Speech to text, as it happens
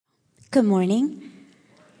Good morning.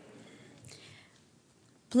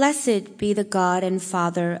 Blessed be the God and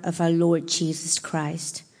Father of our Lord Jesus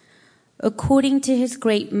Christ. According to his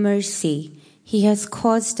great mercy, he has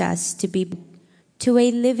caused us to be to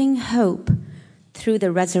a living hope through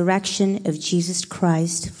the resurrection of Jesus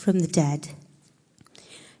Christ from the dead,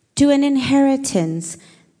 to an inheritance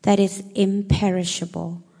that is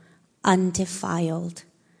imperishable, undefiled,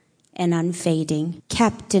 and unfading,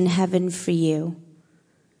 kept in heaven for you,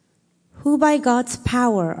 who by God's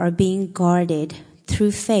power are being guarded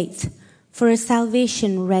through faith for a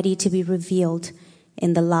salvation ready to be revealed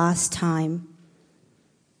in the last time.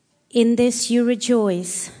 In this you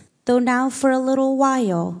rejoice, though now for a little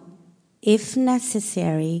while, if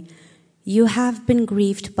necessary, you have been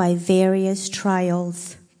grieved by various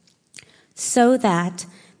trials, so that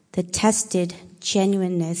the tested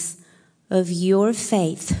genuineness of your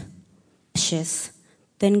faith, precious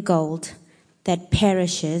than gold that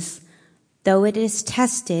perishes, though it is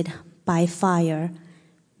tested by fire,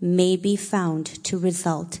 may be found to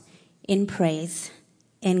result in praise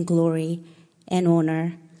and glory and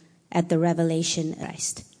honor at the revelation of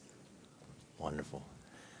Christ. Wonderful.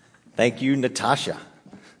 Thank you, Natasha.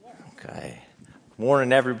 Okay.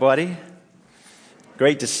 Morning, everybody.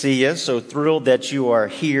 Great to see you. So thrilled that you are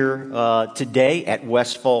here today at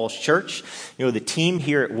West Falls Church. You know, the team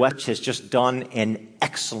here at West has just done an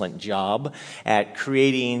excellent job at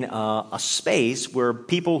creating a space where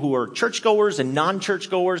people who are churchgoers and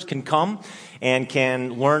non-churchgoers can come and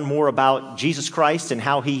can learn more about Jesus Christ and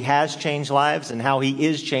how he has changed lives and how he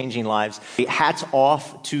is changing lives. Hats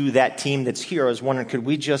off to that team that's here. I was wondering, could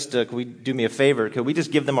we do me a favor? Could we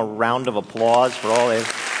just give them a round of applause for all they've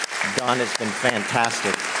done? It's been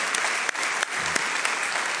fantastic.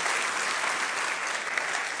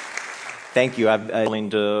 Thank you. I've been willing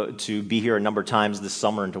to be here a number of times this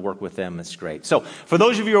summer and to work with them. It's great. So for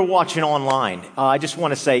those of you who are watching online, I just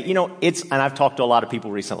want to say, and I've talked to a lot of people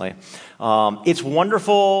recently. It's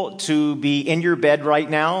wonderful to be in your bed right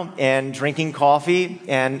now and drinking coffee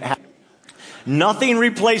and nothing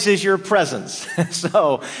replaces your presence.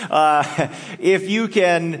 So, if you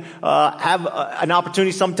can have an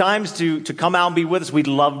opportunity sometimes to come out and be with us, we'd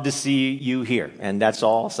love to see you here. And that's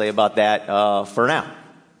all I'll say about that for now.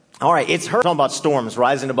 All right, talking about storms,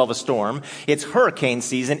 rising above a storm. It's hurricane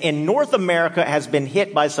season, and North America has been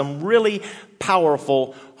hit by some really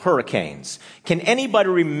powerful hurricanes. Can anybody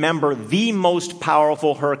remember the most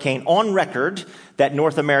powerful hurricane on record that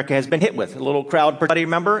North America has been hit with? A little crowd. Anybody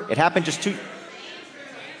remember? It happened just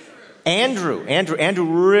Andrew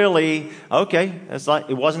really, okay,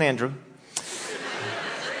 it wasn't Andrew.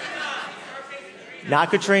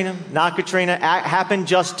 Not Katrina. Happened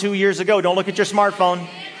just 2 years ago. Don't look at your smartphone.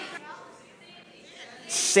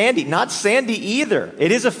 Sandy, not Sandy either.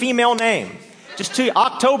 It is a female name.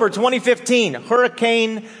 October 2015,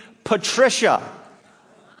 Hurricane Patricia.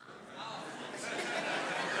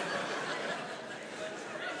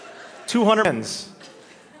 $200.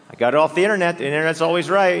 I got it off the internet. The internet's always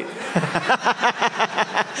right.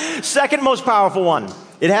 Second most powerful one.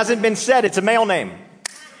 It hasn't been said. It's a male name.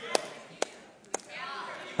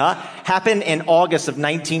 Happened in August of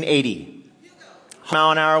 1980.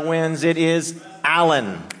 Mile-an-hour winds. It is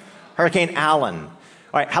Allen. Hurricane Allen. All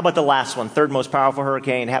right, how about the last one? Third most powerful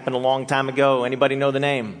hurricane. Happened a long time ago. Anybody know the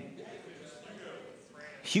name?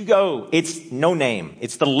 Hugo. It's no name.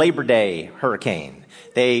 It's the Labor Day hurricane.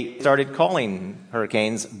 They started calling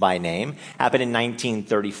hurricanes by name. Happened in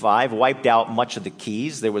 1935, wiped out much of the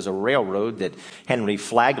Keys. There was a railroad that Henry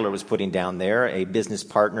Flagler was putting down there, a business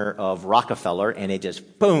partner of Rockefeller, and it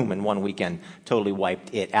just, boom, in one weekend, totally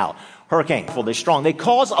wiped it out. Hurricane, they're strong. They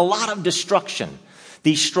cause a lot of destruction.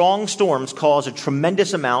 These strong storms cause a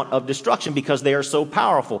tremendous amount of destruction because they are so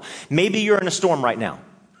powerful. Maybe you're in a storm right now.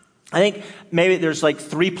 I think maybe there's like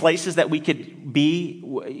three places that we could be,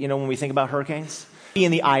 when we think about hurricanes. Be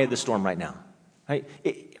in the eye of the storm right now, right?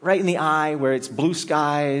 Right in the eye where it's blue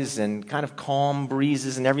skies and kind of calm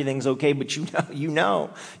breezes and everything's okay, but you know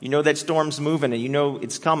that storm's moving and you know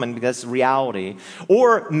it's coming because that's reality.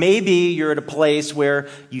 Or maybe you're at a place where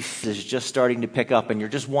it's just starting to pick up and you're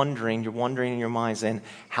wondering in your mind saying,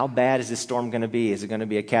 how bad is this storm going to be? Is it going to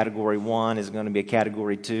be a category 1? Is it going to be a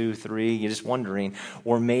category 2, 3? You're just wondering.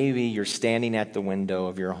 Or maybe you're standing at the window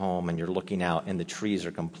of your home and you're looking out and the trees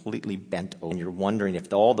are completely bent over and you're wondering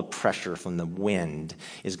if all the pressure from the wind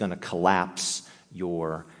is going to collapse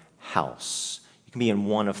your house. You can be in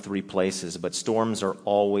one of three places, but storms are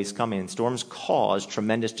always coming. Storms cause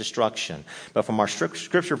tremendous destruction. But from our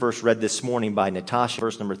scripture verse read this morning by Natasha,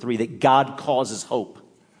 verse number 3, that God causes hope.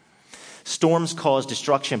 Storms cause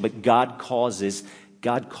destruction, but God causes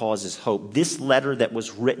God causes hope. This letter that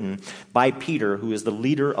was written by Peter, who is the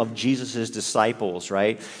leader of Jesus' disciples,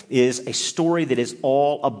 right, is a story that is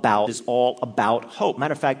all about hope.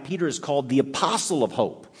 Matter of fact, Peter is called the apostle of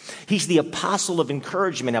hope. He's the apostle of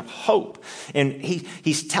encouragement, of hope. And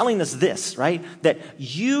he's telling us this, right? That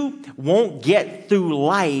you won't get through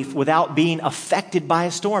life without being affected by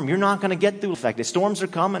a storm. You're not going to get through affected. Storms are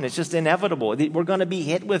coming. It's just inevitable. We're going to be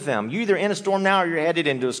hit with them. You're either in a storm now or you're headed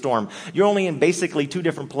into a storm. You're only in basically two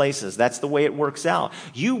different places. That's the way it works out.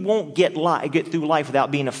 You won't get through life without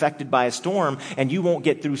being affected by a storm, and you won't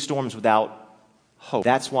get through storms without hope.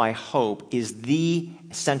 That's why hope is the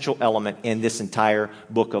essential element in this entire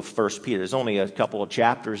book of 1 Peter. There's only a couple of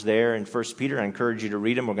chapters there in 1 Peter. I encourage you to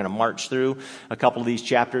read them. We're going to march through a couple of these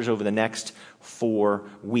chapters over the next 4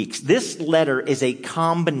 weeks. This letter is a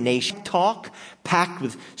combination talk packed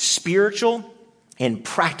with spiritual and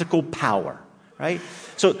practical power, right?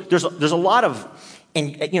 So there's a lot of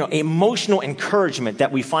emotional encouragement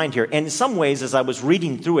that we find here. And in some ways, as I was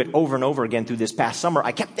reading through it over and over again through this past summer,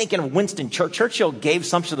 I kept thinking of Winston Churchill. Churchill gave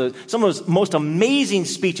some of his most amazing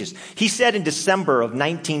speeches. He said in December of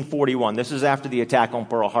 1941, this is after the attack on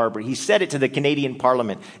Pearl Harbor, he said it to the Canadian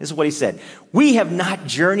Parliament. This is what he said: "We have not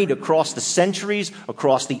journeyed across the centuries,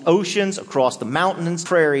 across the oceans, across the mountains,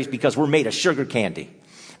 prairies, because we're made of sugar candy."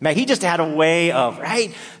 Man, he just had a way of,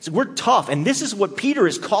 right? So we're tough. And this is what Peter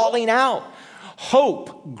is calling out.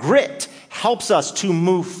 Hope, grit, helps us to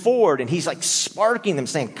move forward. And he's like sparking them,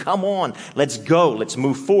 saying, come on, let's go, let's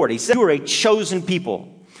move forward. He said, you are a chosen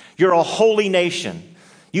people. You're a holy nation.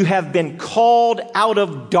 You have been called out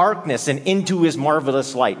of darkness and into his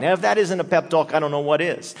marvelous light. Now, if that isn't a pep talk, I don't know what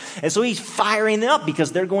is. And so he's firing them up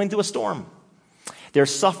because they're going through a storm. They're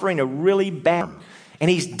suffering a really bad, and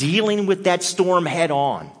he's dealing with that storm head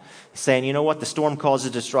on. Saying, you know what, the storm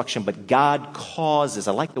causes destruction, but God causes,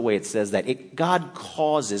 I like the way it says that, God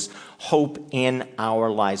causes hope in our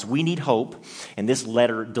lives. We need hope, and this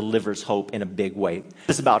letter delivers hope in a big way.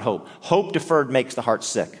 This is about hope. Hope deferred makes the heart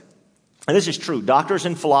sick. And this is true. Doctors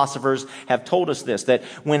and philosophers have told us this, that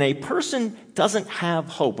when a person doesn't have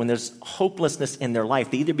hope, when there's hopelessness in their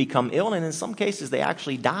life, they either become ill, and in some cases they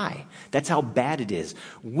actually die. That's how bad it is.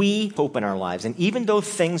 We hope in our lives. And even though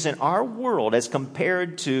things in our world, as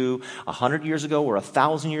compared to 100 years ago or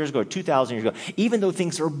 1,000 years ago or 2,000 years ago, even though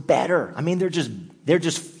things are better, I mean, they're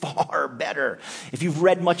just far better. If you've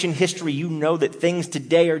read much in history, you know that things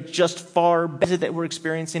today are just far better, that we're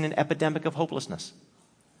experiencing an epidemic of hopelessness.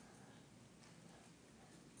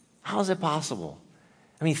 How is it possible?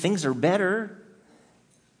 I mean, things are better,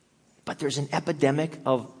 but there's an epidemic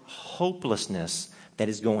of hopelessness that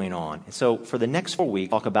is going on. And so for the next 4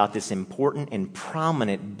 weeks, we'll talk about this important and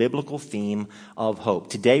prominent biblical theme of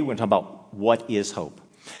hope. Today, we're going to talk about what is hope.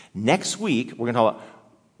 Next week, we're going to talk about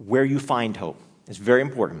where you find hope. It's very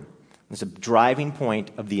important. It's a driving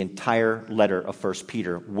point of the entire letter of 1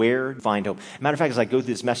 Peter, where to find hope. Matter of fact, as I go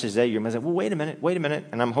through this message today, you're going to say, well, wait a minute.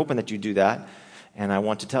 And I'm hoping that you do that. And I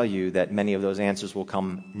want to tell you that many of those answers will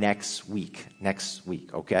come next week,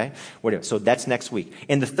 okay? So that's next week.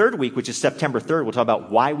 In the third week, which is September 3rd, we'll talk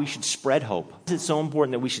about why we should spread hope. It's so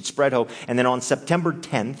important that we should spread hope. And then on September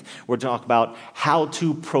 10th, we'll talk about how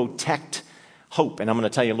to protect hope. And I'm going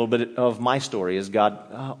to tell you a little bit of my story, as God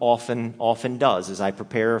often does, as I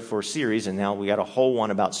prepare for a series. And now we got a whole one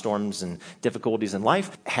about storms and difficulties in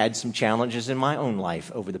life. Had some challenges in my own life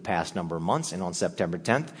over the past number of months. And on September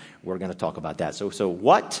 10th, we're going to talk about that. So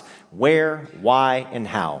what, where, why, and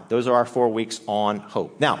how. Those are our 4 weeks on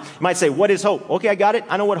hope. Now, you might say, what is hope? Okay, I got it.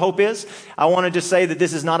 I know what hope is. I want to just say that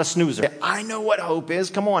this is not a snoozer. I know what hope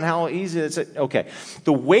is. Come on, how easy is it? Okay.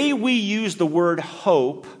 The way we use the word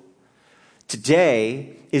hope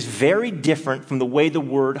today is very different from the way the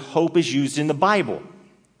word hope is used in the Bible.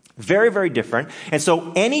 Very, very different. And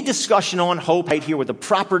so any discussion on hope right here with a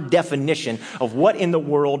proper definition of what in the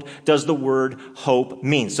world does the word hope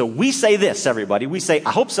mean. So we say this, everybody. We say,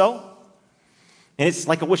 I hope so. And it's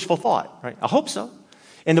like a wishful thought, right? I hope so.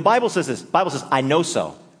 And the Bible says this. The Bible says, I know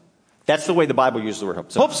so. That's the way the Bible uses the word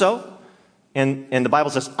hope. So hope so. And the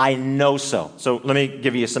Bible says, I know so. So let me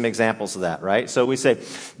give you some examples of that, right? So we say,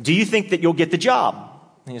 do you think that you'll get the job?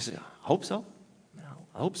 And you say, I hope so.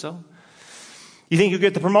 I hope so. You think you'll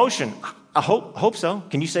get the promotion? I hope so.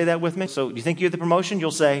 Can you say that with me? So do you think you get the promotion?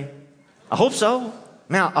 You'll say, I hope so.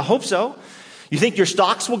 Now, I hope so. You think your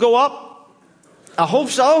stocks will go up? I hope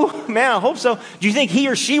so. Man, I hope so. Do you think he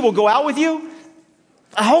or she will go out with you?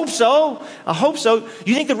 I hope so. I hope so.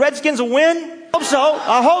 You think the Redskins will win? I hope so.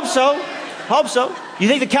 I hope so. I hope so. You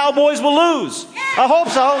think the Cowboys will lose? I hope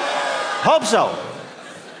so. Hope so.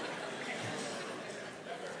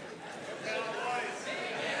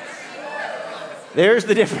 There's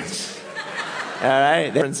the difference. All right,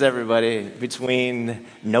 difference, everybody, between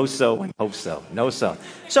no so and hope so. No so.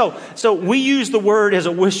 So we use the word as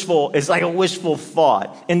it's like a wishful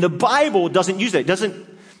thought. And the Bible doesn't use that. It doesn't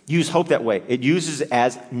use hope that way. It uses it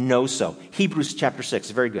as no so. Hebrews chapter 6,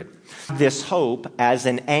 very good. This hope as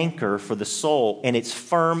an anchor for the soul, and it's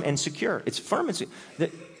firm and secure. It's firm and secure.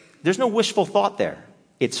 There's no wishful thought there.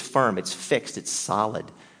 It's firm, it's fixed, it's solid,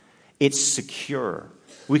 it's secure.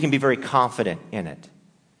 We can be very confident in it,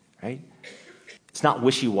 right? It's not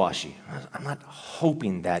wishy-washy. I'm not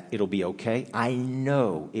hoping that it'll be okay. I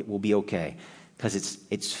know it will be okay because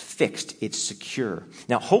it's fixed, it's secure.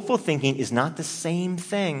 Now, hopeful thinking is not the same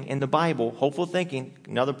thing in the Bible. Hopeful thinking,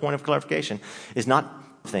 another point of clarification, is not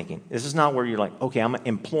thinking. This is not where you're like, okay, I'm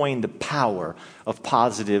employing the power of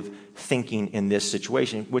positive thinking in this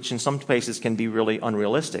situation, which in some cases can be really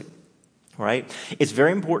unrealistic, right? It's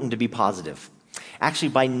very important to be positive. Actually,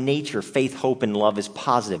 by nature, faith, hope, and love is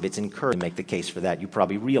positive. It's encouraged to make the case for that. You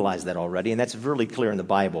probably realize that already, and that's really clear in the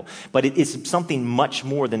Bible. But it is something much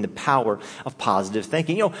more than the power of positive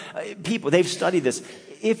thinking. You know, people, they've studied this.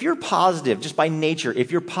 If you're positive, just by nature,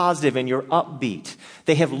 if you're positive and you're upbeat,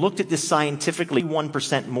 they have looked at this scientifically,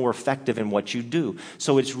 1% more effective in what you do.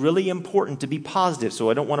 So it's really important to be positive.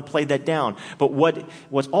 So I don't want to play that down. But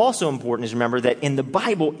what's also important is remember that in the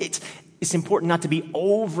Bible, it's important not to be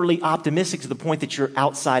overly optimistic to the point that you're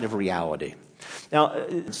outside of reality. Now,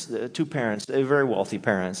 two parents, very wealthy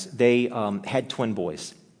parents, they had twin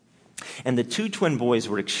boys. And the two twin boys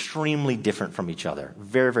were extremely different from each other.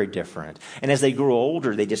 Very, very different. And as they grew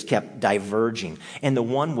older, they just kept diverging. And the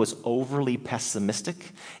one was overly pessimistic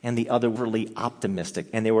and the other overly optimistic.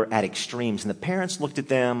 And they were at extremes. And the parents looked at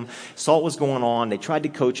them, saw what was going on. They tried to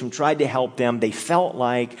coach them, tried to help them. They felt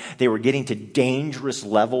like they were getting to dangerous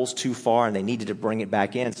levels too far and they needed to bring it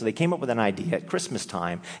back in. So they came up with an idea at Christmas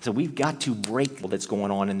time. So we've got to break what's going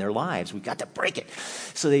on in their lives. We've got to break it.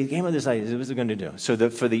 So they came up with this idea. What was they going to do? So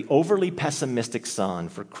for the overly pessimistic son,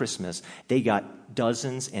 for Christmas, they got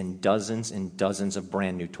dozens and dozens and dozens of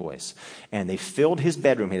brand new toys. And they filled his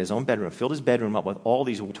bedroom, he had his own bedroom, filled his bedroom up with all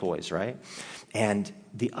these toys, right? And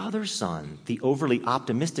the other son, the overly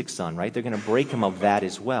optimistic son, right, they're going to break him of that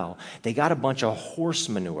as well. They got a bunch of horse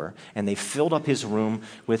manure and they filled up his room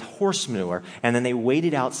with horse manure. And then they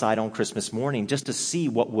waited outside on Christmas morning just to see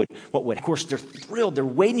what would, of course, they're thrilled. They're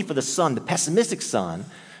waiting for the son, the pessimistic son,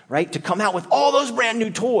 right, to come out with all those brand new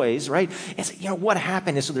toys, right? And so, you know, what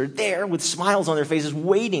happened is so they're there with smiles on their faces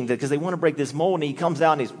waiting because they want to break this mold. And he comes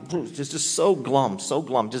out and he's just so glum,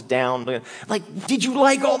 just down. Like, did you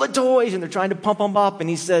like all the toys? And they're trying to pump him up. And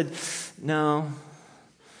he said, no,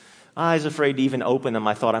 I was afraid to even open them.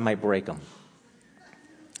 I thought I might break them.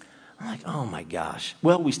 I'm like, oh my gosh.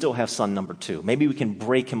 Well, we still have son number 2. Maybe we can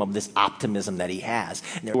break him of this optimism that he has.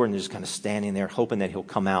 And they're just kind of standing there hoping that he'll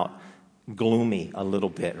come out gloomy a little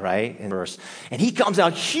bit, right? And he comes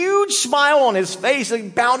out, huge smile on his face,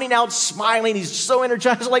 like bounding out, smiling. He's so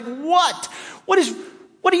energized. Like, what? What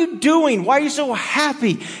are you doing? Why are you so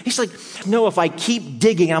happy? He's like, no, if I keep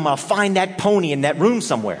digging, I'm going to find that pony in that room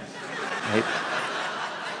somewhere. Right?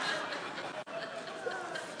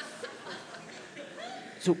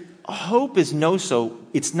 So hope is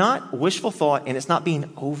it's not wishful thought, and it's not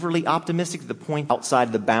being overly optimistic to the point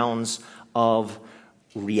outside the bounds of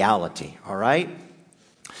reality, all right?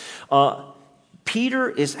 Peter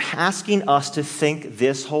is asking us to think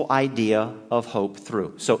this whole idea of hope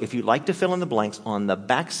through. So if you'd like to fill in the blanks on the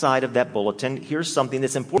back side of that bulletin, here's something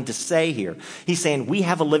that's important to say here. He's saying we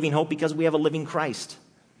have a living hope because we have a living Christ.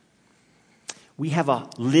 We have a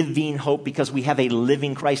living hope because we have a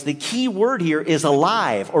living Christ. The key word here is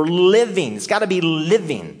alive or living. It's got to be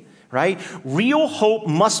living. Right? Real hope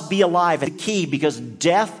must be alive. It's the key because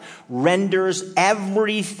death renders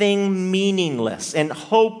everything meaningless and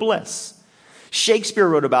hopeless. Shakespeare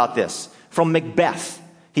wrote about this from Macbeth.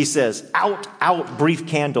 He says, out, out, brief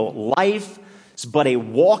candle. Life is but a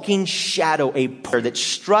walking shadow, a player that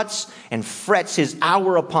struts and frets his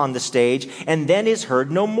hour upon the stage and then is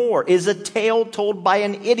heard no more, is a tale told by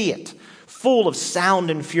an idiot, full of sound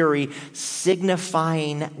and fury,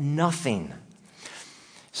 signifying nothing.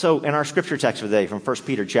 So in our scripture text for today from 1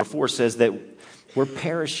 Peter chapter 4 says that we're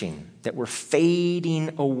perishing, that we're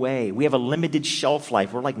fading away. We have a limited shelf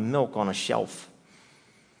life. We're like milk on a shelf.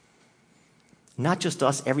 Not just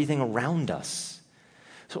us, everything around us.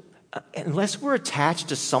 So unless we're attached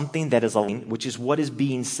to something that is alive, which is what is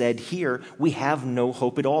being said here, we have no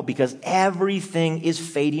hope at all because everything is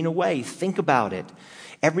fading away. Think about it.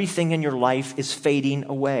 Everything in your life is fading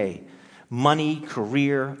away. Money,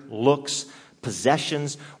 career, looks,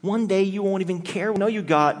 possessions. One day you won't even care. I know you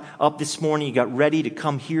got up this morning, you got ready to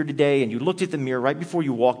come here today, and you looked at the mirror right before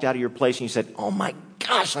you walked out of your place, and you said, oh my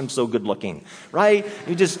gosh, I'm so good looking, right?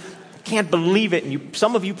 You just can't believe it. And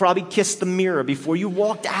some of you probably kissed the mirror before you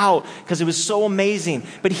walked out because it was so amazing.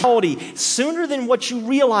 But sooner than what you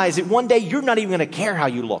realize it, one day you're not even going to care how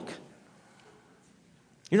you look.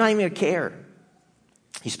 You're not even going to care.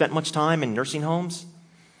 You spent much time in nursing homes?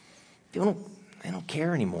 They don't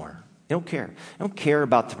care anymore. They don't care. They don't care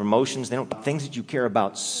about the promotions. They don't things that you care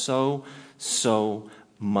about so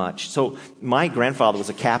much. So my grandfather was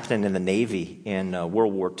a captain in the Navy in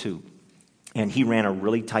World War II. And he ran a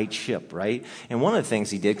really tight ship, right? And one of the things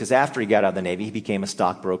he did, because after he got out of the Navy, he became a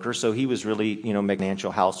stockbroker. So he was really,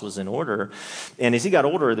 financial house was in order. And as he got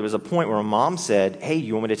older, there was a point where mom said, hey,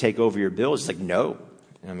 you want me to take over your bills? He's like, no.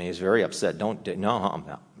 I mean, he's very upset.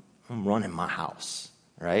 I'm running my house,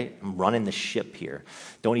 right? I'm running the ship here.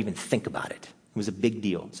 Don't even think about it. It was a big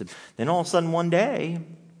deal. So then all of a sudden one day,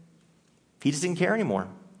 he just didn't care anymore.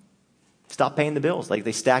 Stop paying the bills. Like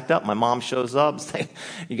they stacked up. My mom shows up.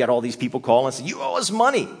 You got all these people calling and say, you owe us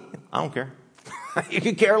money. I don't care. You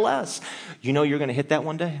could care less. You know you're going to hit that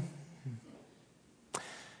one day.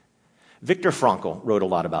 Viktor Frankl wrote a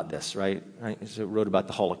lot about this, right? He wrote about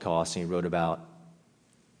the Holocaust, and he wrote about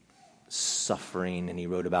suffering, and he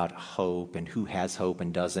wrote about hope and who has hope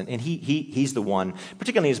and doesn't. And he's the one,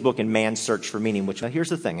 particularly in his book, In Man's Search for Meaning, which here's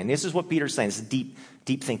the thing, and this is what Peter's saying. It's deep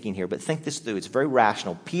thinking here, but think this through. It's very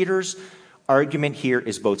rational. Peter's argument here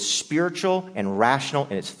is both spiritual and rational,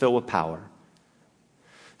 and it's filled with power.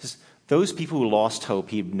 Those people who lost hope,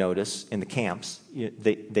 he noticed in the camps,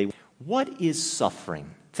 what is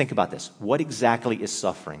suffering? Think about this. What exactly is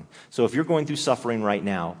suffering? So if you're going through suffering right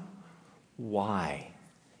now, why?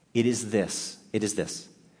 It is this. It is this.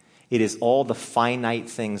 It is all the finite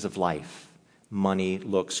things of life. Money,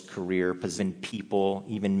 looks, career, position, people,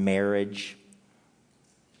 even marriage.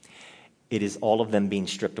 It is all of them being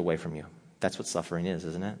stripped away from you. That's what suffering is,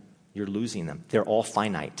 isn't it? You're losing them. They're all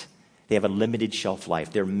finite. They have a limited shelf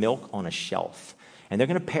life. They're milk on a shelf. And they're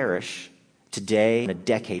going to perish today and a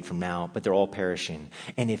decade from now, but they're all perishing.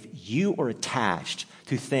 And if you are attached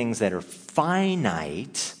to things that are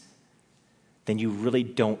finite, then you really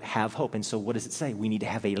don't have hope. And so what does it say? We need to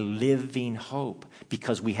have a living hope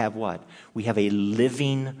because we have what? We have a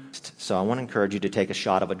living. So I want to encourage you to take a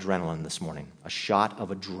shot of adrenaline this morning. A shot of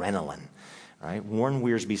adrenaline. Right? Warren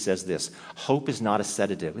Wiersbe says this, hope is not a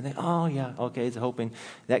sedative. We think, oh yeah, okay, it's hoping.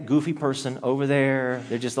 That goofy person over there,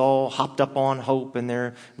 they're just all hopped up on hope and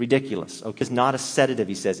they're ridiculous. Okay, it's not a sedative,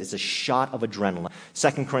 he says. It's a shot of adrenaline.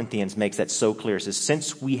 2 Corinthians makes that so clear. It says,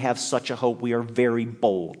 since we have such a hope, we are very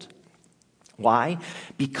bold. Why?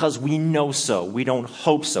 Because we know so. We don't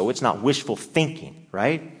hope so. It's not wishful thinking,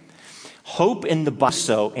 right? Hope in the Bible,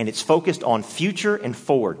 so, and it's focused on future and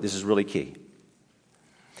forward. This is really key.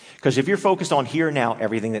 Because if you're focused on here now,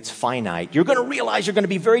 everything that's finite, you're going to realize you're going to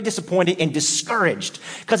be very disappointed and discouraged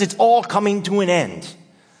because it's all coming to an end.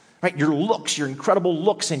 Right? Your looks, your incredible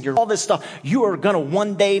looks, and all this stuff, you are going to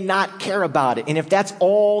one day not care about it. And if that's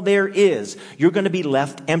all there is, you're going to be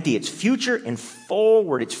left empty. It's future and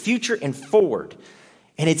forward. It's future and forward.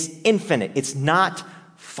 And it's infinite. It's not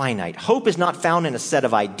finite. Hope is not found in a set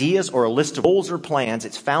of ideas or a list of goals or plans.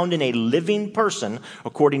 It's found in a living person,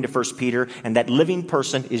 according to 1 Peter, and that living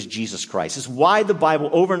person is Jesus Christ. This is why the Bible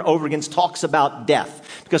over and over again talks about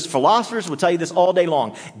death. Because philosophers will tell you this all day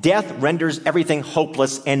long. Death renders everything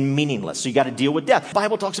hopeless and meaningless. So you got to deal with death. The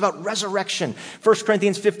Bible talks about resurrection. 1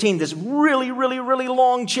 Corinthians 15, this really, really, really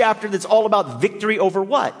long chapter that's all about victory over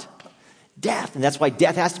what? Death. And that's why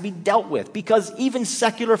death has to be dealt with, because even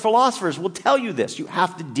secular philosophers will tell you this. You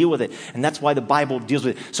have to deal with it. And that's why the Bible deals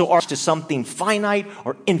with it. So are to something finite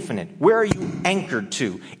or infinite? Where are you anchored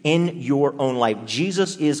to in your own life?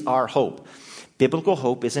 Jesus is our hope. Biblical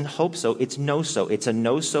hope isn't hope so, it's no so. It's a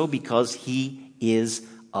no so because he is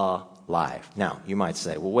alive. Now, you might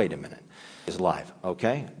say, well, wait a minute. He's alive.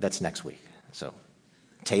 Okay, that's next week. So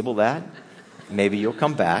table that. Maybe you'll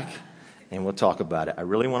come back. And we'll talk about it. I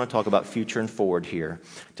really want to talk about future and forward here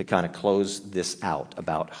to kind of close this out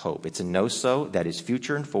about hope. It's a no-so. That is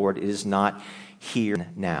future and forward. It is not here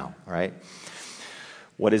and now, all right?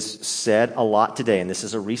 What is said a lot today, and this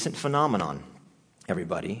is a recent phenomenon,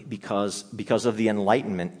 everybody, because of the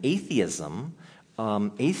Enlightenment, atheism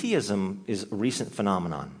is a recent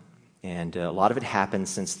phenomenon. And a lot of it happened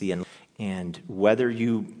since the Enlightenment. And whether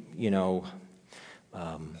you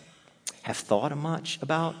have thought much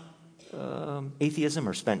about atheism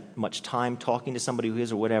or spent much time talking to somebody who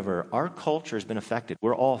is or whatever, our culture has been affected.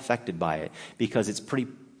 We're all affected by it because it's pretty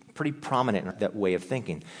pretty prominent in that way of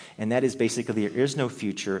thinking. And that is basically there is no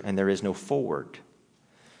future and there is no forward.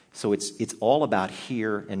 So it's all about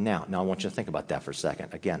here and now. Now I want you to think about that for a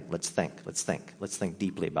second. Again, let's think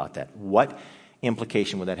deeply about that. What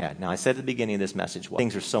implication would that have? Now I said at the beginning of this message, well,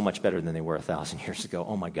 things are so much better than they were 1,000 years ago.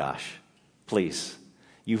 Oh my gosh, please.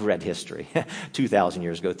 You've read history 2,000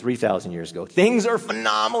 years ago, 3,000 years ago. Things are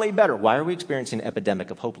phenomenally better. Why are we experiencing an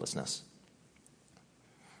epidemic of hopelessness?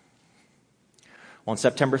 On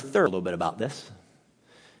September 3rd, a little bit about this.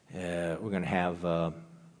 We're going to have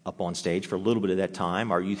up on stage for a little bit of that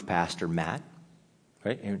time our youth pastor, Matt.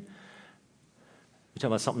 Right? And we're talking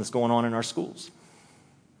about something that's going on in our schools.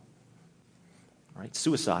 Right?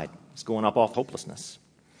 Suicide is going up off hopelessness.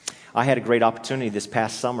 I had a great opportunity this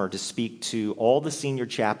past summer to speak to all the senior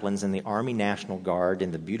chaplains in the Army National Guard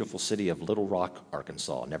in the beautiful city of Little Rock,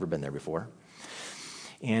 Arkansas. Never been there before.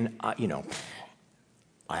 And,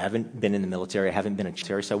 I haven't been in the military. I haven't been in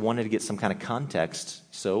military, so I wanted to get some kind of context.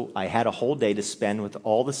 So I had a whole day to spend with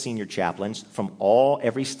all the senior chaplains from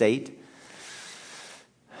every state.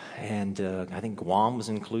 And I think Guam was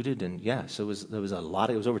included. And, so there was a lot.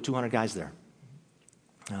 It was over 200 guys there.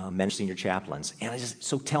 Men, senior chaplains. And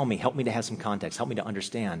so tell me, help me to have some context, help me to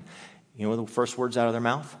understand. You know the first words out of their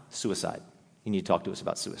mouth? Suicide. You need to talk to us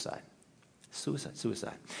about suicide.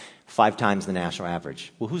 Suicide. 5 times the national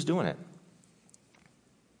average. Well, who's doing it?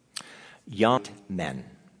 Young men.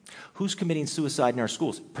 Who's committing suicide in our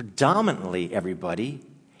schools? Predominantly, everybody,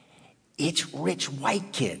 it's rich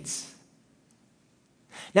white kids.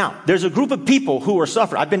 Now, there's a group of people who are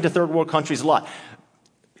suffering. I've been to third world countries a lot.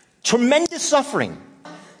 Tremendous suffering.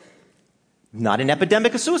 Not an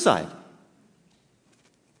epidemic of suicide.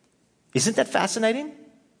 Isn't that fascinating?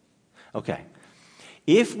 Okay.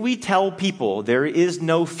 If we tell people there is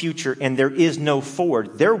no future and there is no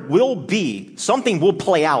forward, something will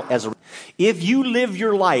play out as a. If you live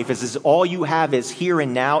your life as all you have is here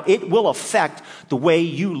and now, it will affect the way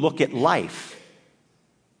you look at life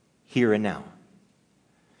here and now.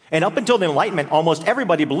 And up until the Enlightenment, almost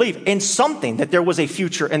everybody believed in something, that there was a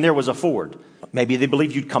future and there was a forward. Maybe they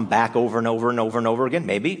believed you'd come back over and over and over and over again,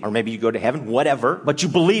 maybe. Or maybe you go to heaven, whatever. But you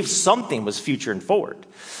believed something was future and forward.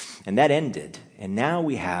 And that ended. And now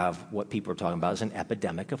we have what people are talking about as an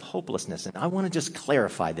epidemic of hopelessness. And I want to just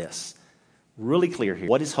clarify this. Really clear here.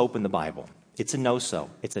 What is hope in the Bible? It's a no-so.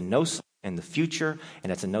 It's a no-so in the future,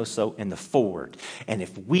 and it's a no-so in the forward. And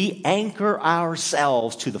if we anchor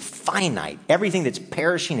ourselves to the finite, everything that's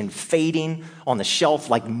perishing and fading on the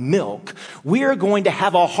shelf like milk, we're going to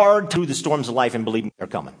have a hard time through the storms of life and believing they're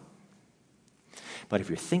coming. But if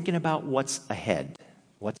you're thinking about what's ahead,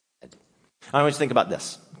 I want you to think about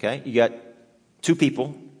this, okay? You got 2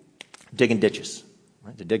 people digging ditches,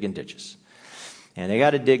 right? They're digging ditches. And they got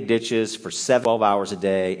to dig ditches for 12 hours a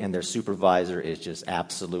day, and their supervisor is just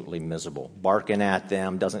absolutely miserable, barking at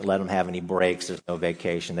them, doesn't let them have any breaks, there's no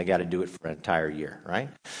vacation. They got to do it for an entire year, right?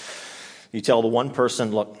 You tell the one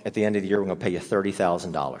person, look, at the end of the year, we're going to pay you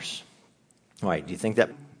 $30,000. All right, do you think that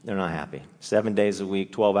they're not happy? 7 days a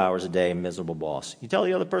week, 12 hours a day, miserable boss. You tell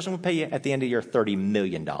the other person, we'll pay you at the end of the year $30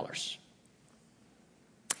 million.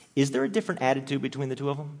 Is there a different attitude between the two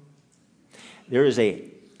of them? There is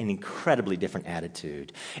an incredibly different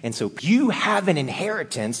attitude. And so you have an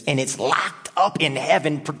inheritance, and it's locked up in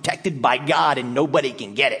heaven, protected by God, and nobody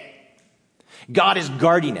can get it. God is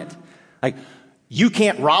guarding it. Like, you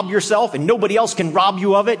can't rob yourself, and nobody else can rob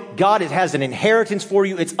you of it. God has an inheritance for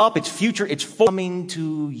you. It's up, it's future, it's coming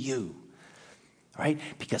to you. Right?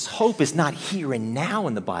 Because hope is not here and now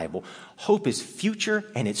in the Bible. Hope is future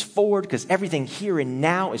and it's forward, because everything here and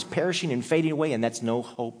now is perishing and fading away, and that's no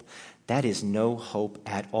hope. That is no hope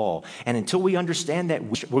at all. And until we understand that,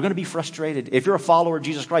 we're going to be frustrated. If you're a follower of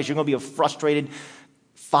Jesus Christ, you're going to be a frustrated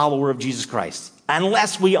follower of Jesus Christ.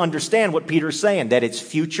 Unless we understand what Peter's saying, that it's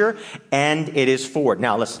future and it is forward.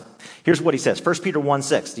 Now listen, here's what he says. 1 Peter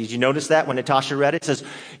 1:6. Did you notice that when Natasha read it? It says,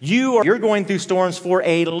 you're going through storms for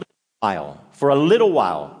a little while. For a little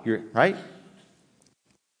while, right?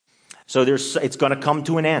 So it's going to come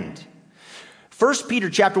to an end. 1 Peter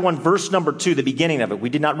chapter 1, verse number 2, the beginning of it. We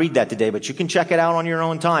did not read that today, but you can check it out on your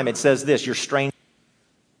own time. It says this, you're strangers.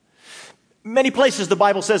 Many places the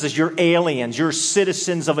Bible says this, you're aliens, you're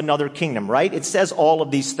citizens of another kingdom, right? It says all of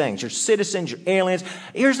these things. You're citizens, you're aliens.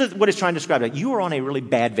 Here's what it's trying to describe. You are on a really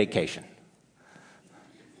bad vacation.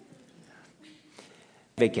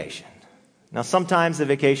 Vacation. Now, sometimes the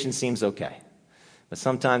vacation seems okay, but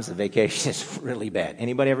sometimes the vacation is really bad.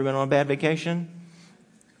 Anybody ever been on a bad vacation?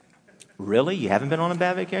 Really? You haven't been on a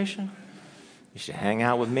bad vacation? You should hang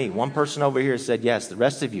out with me. One person over here said yes. The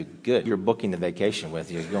rest of you, good. You're booking the vacation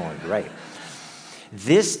with you. You're going great.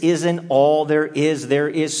 This isn't all there is. There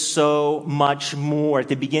is so much more. At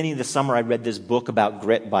the beginning of the summer, I read this book about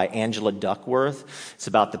grit by Angela Duckworth. It's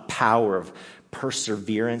about the power of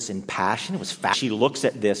perseverance and passion. It was fascinating. She looks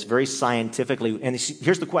at this very scientifically. And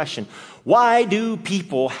here's the question. Why do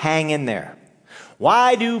people hang in there?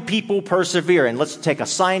 Why do people persevere? And let's take a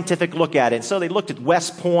scientific look at it. And so they looked at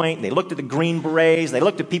West Point, they looked at the Green Berets, they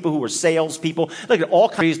looked at people who were salespeople, looked at all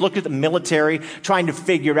countries, looked at the military, trying to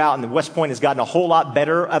figure out, and the West Point has gotten a whole lot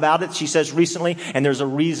better about it, she says recently, and there's a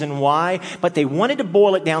reason why. But they wanted to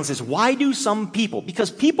boil it down and says, why do some people?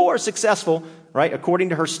 Because people are successful, right? According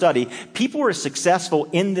to her study, people are successful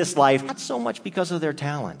in this life, not so much because of their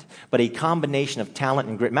talent, but a combination of talent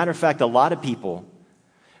and grit. Matter of fact, a lot of people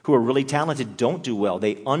who are really talented don't do well.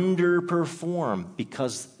 They underperform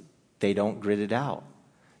because they don't grit it out.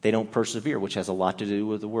 They don't persevere, which has a lot to do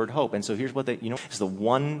with the word hope. And so here's what it's the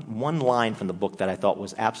one line from the book that I thought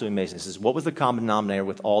was absolutely amazing. It says, what was the common denominator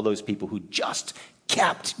with all those people who just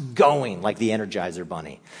kept going like the Energizer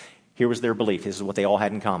Bunny? Here was their belief. This is what they all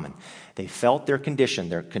had in common. They felt their condition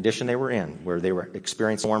they were in, where they were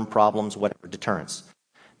experiencing storm problems, whatever, deterrence.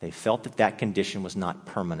 They felt that condition was not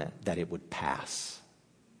permanent, that it would pass.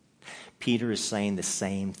 Peter is saying the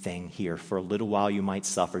same thing here. For a little while you might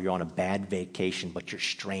suffer. You're on a bad vacation, but you're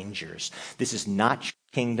strangers. This is not your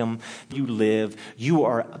kingdom. You live. You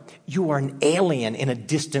are an alien in a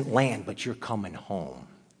distant land, but you're coming home.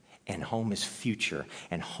 And home is future,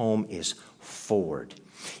 and home is forward.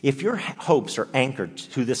 If your hopes are anchored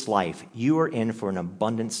to this life, you are in for an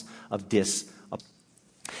abundance of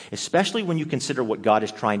especially when you consider what God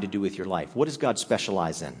is trying to do with your life. What does God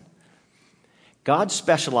specialize in? God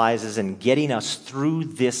specializes in getting us through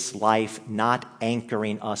this life, not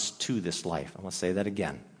anchoring us to this life. I want to say that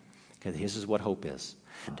again, because this is what hope is.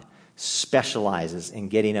 God specializes in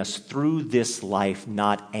getting us through this life,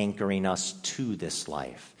 not anchoring us to this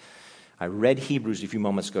life. I read Hebrews a few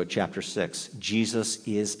moments ago, chapter 6. Jesus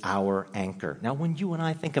is our anchor. Now, when you and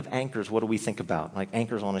I think of anchors, what do we think about? Like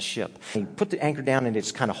anchors on a ship. You put the anchor down and it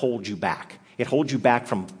just kind of holds you back. It holds you back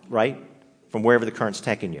from wherever the current's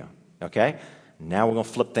taking you. Okay? Now we're going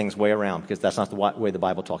to flip things way around because that's not the way the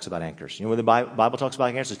Bible talks about anchors. You know what the Bible talks about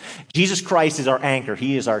anchors? Jesus Christ is our anchor.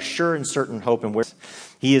 He is our sure and certain hope, and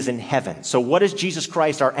He is in heaven. So what is Jesus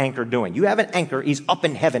Christ, our anchor, doing? You have an anchor. He's up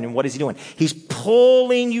in heaven, and what is He doing? He's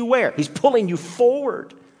pulling you where? He's pulling you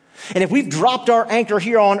forward. And if we've dropped our anchor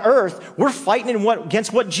here on earth, we're fighting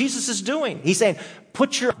against what Jesus is doing. He's saying,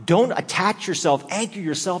 don't attach yourself, anchor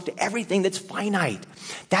yourself to everything that's finite.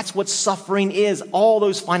 That's what suffering is. All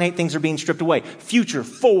those finite things are being stripped away. Future,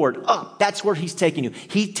 forward, up. That's where He's taking you.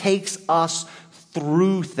 He takes us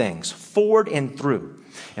through things, forward and through.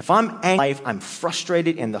 If I'm angry, I'm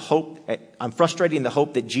frustrated in the hope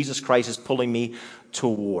that Jesus Christ is pulling me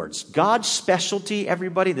towards. God's specialty,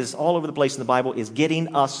 everybody, this is all over the place in the Bible, is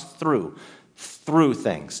getting us through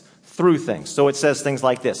things. Through things. So it says things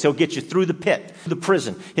like this. He'll get you through the pit, the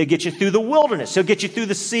prison. He'll get you through the wilderness. He'll get you through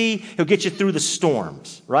the sea. He'll get you through the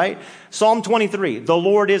storms, right? Psalm 23, the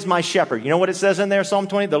Lord is my shepherd. You know what it says in there, Psalm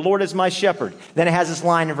 20? The Lord is my shepherd. Then it has this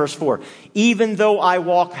line in verse 4. Even though I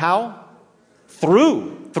walk how?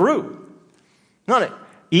 Through. Not it.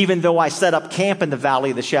 Even though I set up camp in the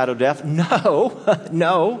valley of the shadow of death.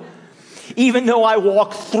 No. Even though I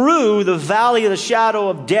walk through the valley of the shadow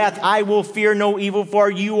of death, I will fear no evil, for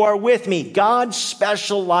you are with me. God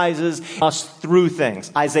specializes us through things.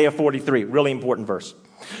 Isaiah 43, really important verse.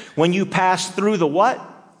 When you pass through the what?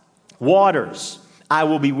 Waters, I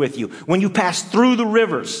will be with you. When you pass through the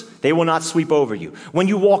rivers, they will not sweep over you. When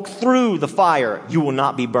you walk through the fire, you will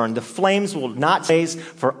not be burned. The flames will not blaze,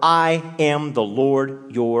 for I am the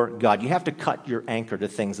Lord your God. You have to cut your anchor to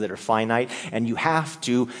things that are finite, and you have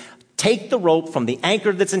to take the rope from the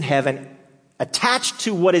anchor that's in heaven, attach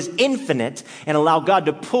to what is infinite, and allow God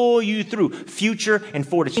to pull you through future and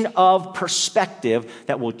forward of perspective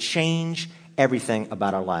that will change everything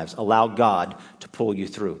about our lives. Allow God to pull you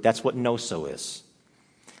through. That's what no-so is.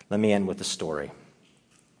 Let me end with a story.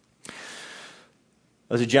 There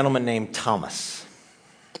was a gentleman named Thomas.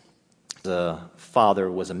 The father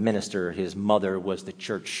was a minister. His mother was the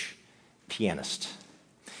church pianist.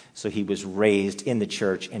 So he was raised in the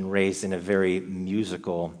church and raised in a very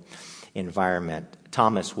musical environment.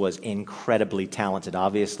 Thomas was incredibly talented.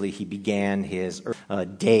 Obviously, he began his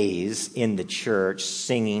days in the church,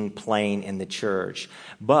 singing, playing in the church.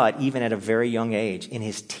 But even at a very young age, in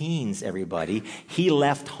his teens, everybody, he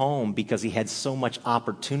left home because he had so much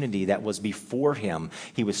opportunity that was before him.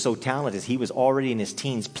 He was so talented. He was already in his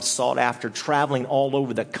teens, sought after, traveling all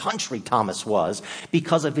over the country, Thomas was,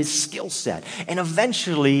 because of his skill set. And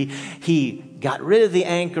eventually, he got rid of the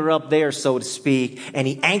anchor up there, so to speak, and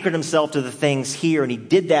he anchored himself to the things here, and he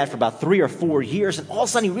did that for about 3 or 4 years, and all of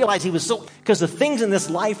a sudden he realized because the things in this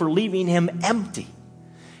life are leaving him empty.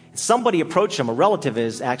 Somebody approached him, a relative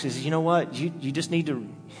actually says, you know what, you just need to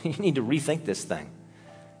rethink this thing.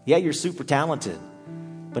 Yeah, you're super talented,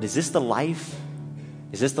 but is this the life?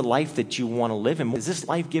 Is this the life that you want to live in? Is this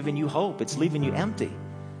life giving you hope? It's leaving you empty.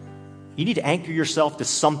 You need to anchor yourself to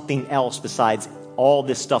something else besides all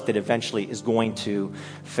this stuff that eventually is going to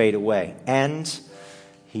fade away. And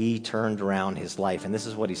he turned around his life. And this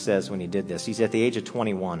is what he says when he did this. He's at the age of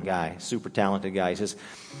 21, guy, super talented guy. He says,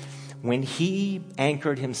 when he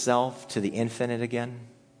anchored himself to the infinite again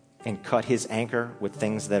and cut his anchor with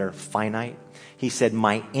things that are finite, he said,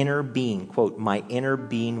 my inner being, quote, my inner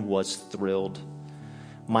being was thrilled.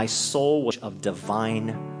 My soul was of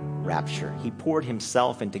divine rapture. He poured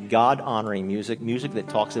himself into God-honoring music that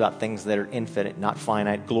talks about things that are infinite, not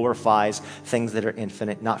finite, glorifies things that are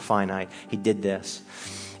infinite, not finite. He did this.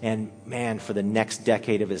 And man, for the next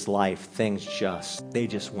decade of his life, things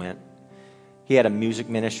just went. He had a music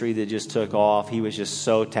ministry that just took off. He was just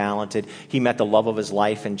so talented. He met the love of his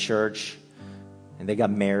life in church, and they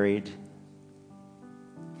got married.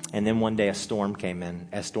 And then one day a storm came in,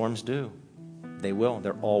 as storms do. They will. They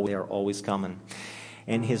are always coming.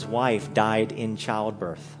 And his wife died in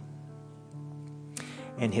childbirth.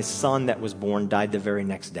 And his son that was born died the very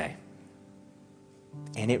next day.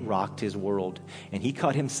 And it rocked his world. And he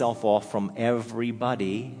cut himself off from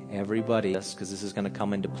everybody, because this is going to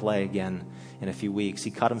come into play again in a few weeks. He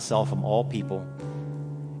cut himself from all people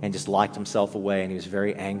and just locked himself away. And he was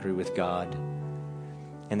very angry with God.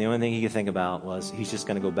 And the only thing he could think about was he's just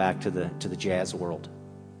going to go back to the jazz world.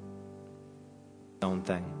 Own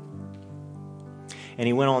thing. And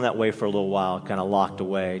he went on that way for a little while, kind of locked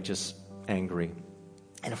away, just angry.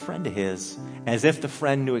 And a friend of his, as if the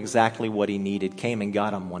friend knew exactly what he needed, came and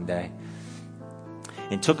got him one day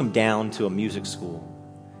and took him down to a music school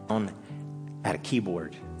at a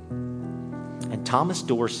keyboard. And Thomas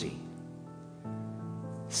Dorsey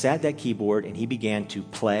sat at that keyboard and he began to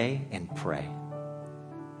play and pray.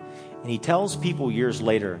 And he tells people years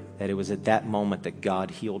later that it was at that moment that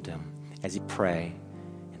God healed him as he pray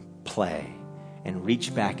and play and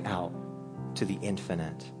reach back out to the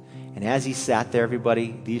infinite. And as he sat there,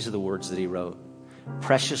 everybody, these are the words that he wrote.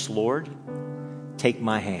 Precious Lord, take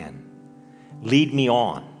my hand. Lead me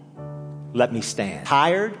on. Let me stand.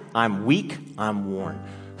 Tired, I'm weak, I'm worn.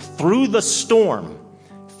 Through the storm,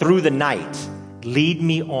 through the night, lead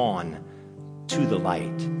me on to the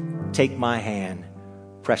light. Take my hand,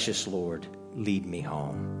 precious Lord, lead me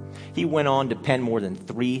home. He went on to pen more than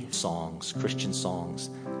 3 songs, Christian songs,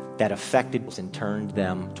 that affected and turned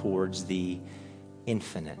them towards the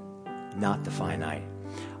infinite, not the finite.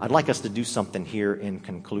 I'd like us to do something here in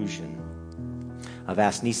conclusion. I've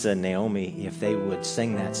asked Nisa and Naomi if they would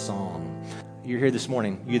sing that song. You're here this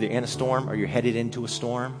morning, you're either in a storm or you're headed into a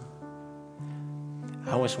storm.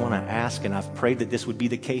 I always want to ask, and I've prayed that this would be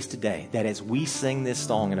the case today, that as we sing this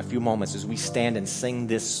song in a few moments, as we stand and sing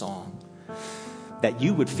this song, that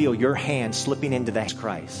you would feel your hand slipping into that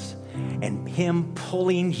Christ and him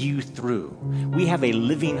pulling you through. We have a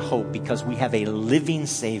living hope because we have a living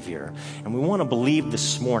Savior. And we want to believe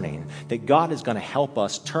this morning that God is going to help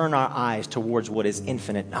us turn our eyes towards what is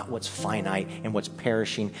infinite, not what's finite and what's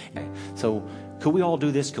perishing. So could we all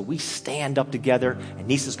do this? Could we stand up together? And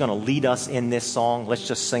Nisa's going to lead us in this song. Let's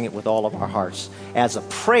just sing it with all of our hearts as a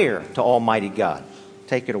prayer to Almighty God.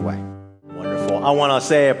 Take it away. Wonderful. I want to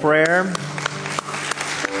say a prayer.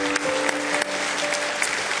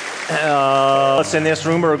 Us in this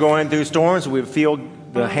room are going through storms. We feel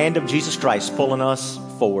the hand of Jesus Christ pulling us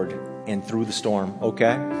forward and through the storm,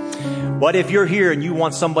 okay? But if you're here and you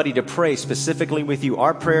want somebody to pray specifically with you,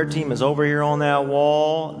 our prayer team is over here on that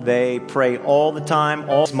wall. They pray all the time,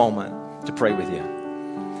 all this moment to pray with you.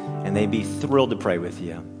 And they'd be thrilled to pray with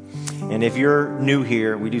you. And if you're new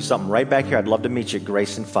here, we do something right back here. I'd love to meet you at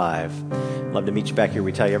Grace in 5. Love to meet you back here.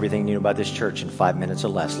 We tell you everything you know about this church in 5 minutes or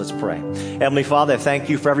less. Let's pray. Heavenly Father, I thank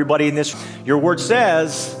you for everybody in this. Your word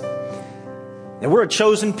says that we're a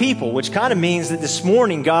chosen people, which kind of means that this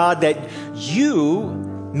morning, God, that you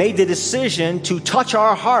made the decision to touch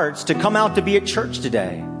our hearts to come out to be at church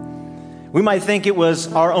today. We might think it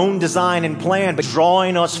was our own design and plan, but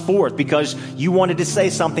drawing us forth because you wanted to say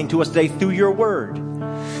something to us today through your word.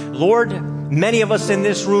 Lord, many of us in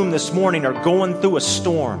this room this morning are going through a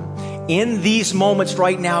storm. In these moments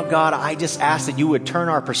right now, God, I just ask that you would turn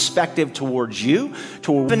our perspective towards you,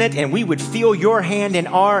 to infinite, and we would feel your hand in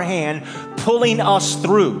our hand, pulling us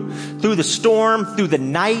through the storm, through the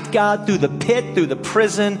night, God, through the pit, through the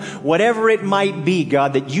prison, whatever it might be,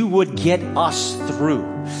 God, that you would get us through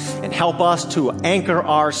and help us to anchor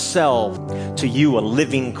ourselves to you, a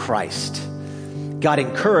living Christ. God,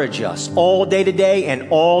 encourage us all day today and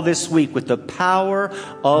all this week with the power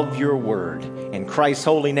of your word. In Christ's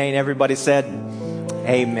holy name, everybody said,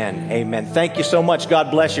 amen. Amen. Thank you so much.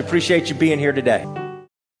 God bless you. Appreciate you being here today.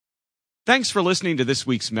 Thanks for listening to this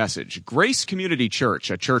week's message. Grace Community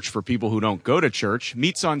Church, a church for people who don't go to church,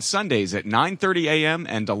 meets on Sundays at 9:30 a.m.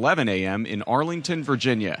 and 11 a.m. in Arlington,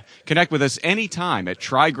 Virginia. Connect with us anytime at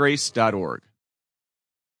trygrace.org.